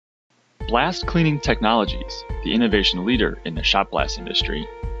Blast Cleaning Technologies, the innovation leader in the shot blast industry,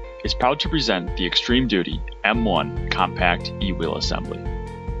 is proud to present the Extreme Duty M1 Compact eWheel Assembly.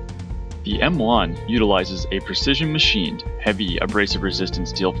 The M1 utilizes a precision-machined, heavy abrasive-resistant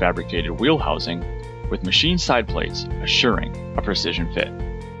steel fabricated wheel housing with machine side plates assuring a precision fit.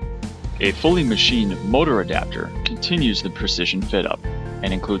 A fully machined motor adapter continues the precision fit-up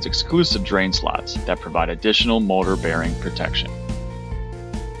and includes exclusive drain slots that provide additional motor bearing protection.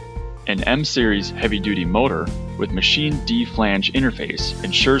 An M-Series heavy-duty motor with machine D-flange interface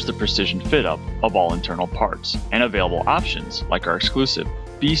ensures the precision fit-up of all internal parts, and available options like our exclusive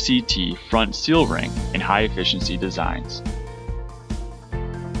BCT front seal ring and high-efficiency designs.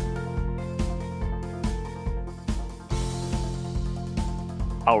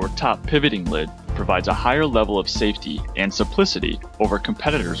 Our top pivoting lid provides a higher level of safety and simplicity over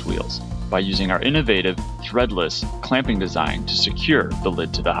competitors' wheels by using our innovative threadless clamping design to secure the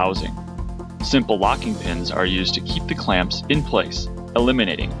lid to the housing. Simple locking pins are used to keep the clamps in place,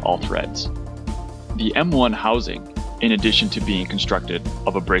 eliminating all threads. The M1 housing, in addition to being constructed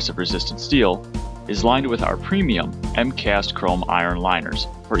of abrasive-resistant steel, is lined with our premium M-cast chrome iron liners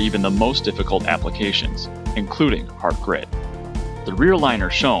for even the most difficult applications, including hard grit. The rear liner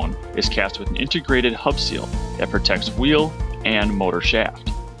shown is cast with an integrated hub seal that protects wheel and motor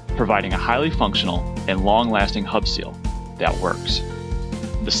shaft, providing a highly functional and long-lasting hub seal that works.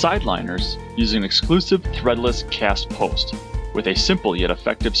 The side liners use an exclusive threadless cast post with a simple yet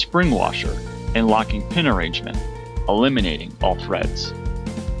effective spring washer and locking pin arrangement, eliminating all threads.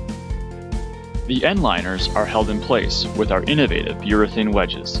 The end liners are held in place with our innovative urethane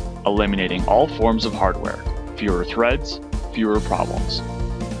wedges, eliminating all forms of hardware, fewer threads, fewer problems.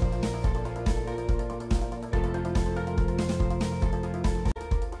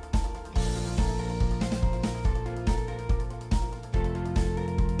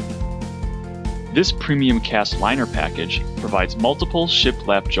 This premium cast liner package provides multiple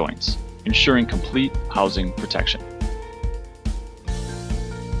shiplap joints, ensuring complete housing protection.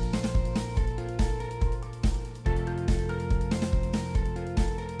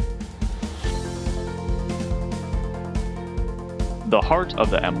 The heart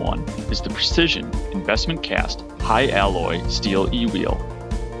of the M1 is the precision investment cast high alloy steel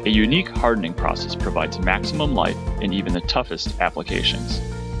eWheel. A unique hardening process provides maximum life in even the toughest applications.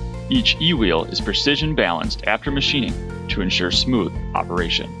 Each eWheel is precision balanced after machining to ensure smooth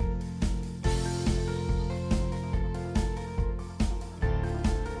operation.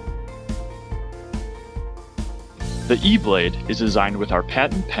 The E-blade is designed with our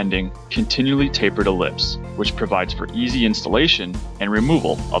patent-pending continually tapered ellipse, which provides for easy installation and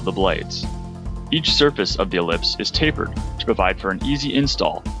removal of the blades. Each surface of the ellipse is tapered to provide for an easy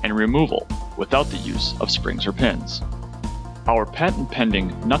install and removal without the use of springs or pins. Our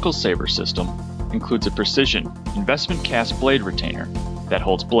patent-pending NuckleSaver system includes a precision investment cast blade retainer that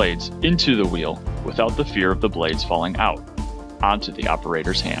holds blades into the wheel without the fear of the blades falling out onto the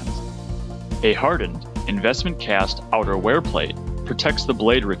operator's hands. A hardened investment cast outer wear plate protects the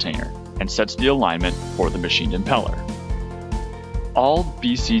blade retainer and sets the alignment for the machined impeller. All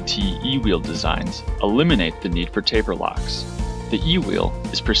BCT eWheel designs eliminate the need for taper locks. The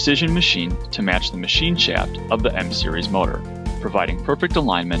eWheel is precision machined to match the machine shaft of the M-Series motor, providing perfect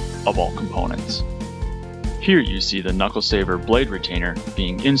alignment of all components. Here you see the NuckleSaver blade retainer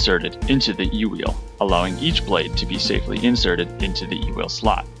being inserted into the eWheel, allowing each blade to be safely inserted into the eWheel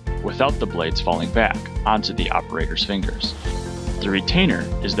slot, without the blades falling back onto the operator's fingers. The retainer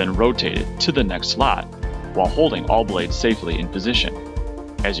is then rotated to the next slot while holding all blades safely in position.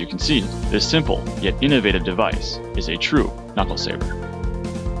 As you can see, this simple yet innovative device is a true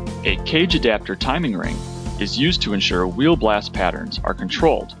NuckleSaver. A cage adapter timing ring is used to ensure wheel blast patterns are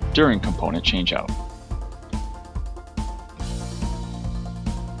controlled during component changeout.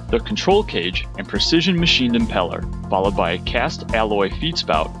 The control cage and precision machined impeller, followed by a cast alloy feed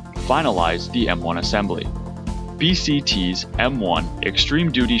spout, finalize the M1 assembly. BCT's M1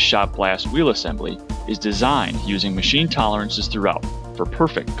 Extreme Duty Shot Blast Wheel Assembly is designed using machine tolerances throughout for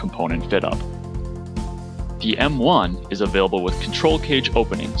perfect component fit-up. The M1 is available with control cage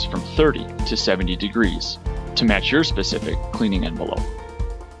openings from 30 to 70 degrees to match your specific cleaning envelope.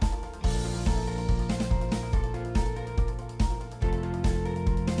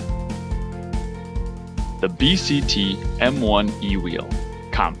 The BCT M1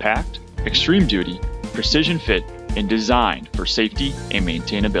 eWheel. Compact, extreme duty, precision fit, and designed for safety and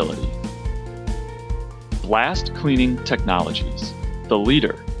maintainability. Blast Cleaning Technologies, the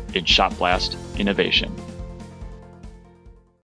leader in shot blast innovation.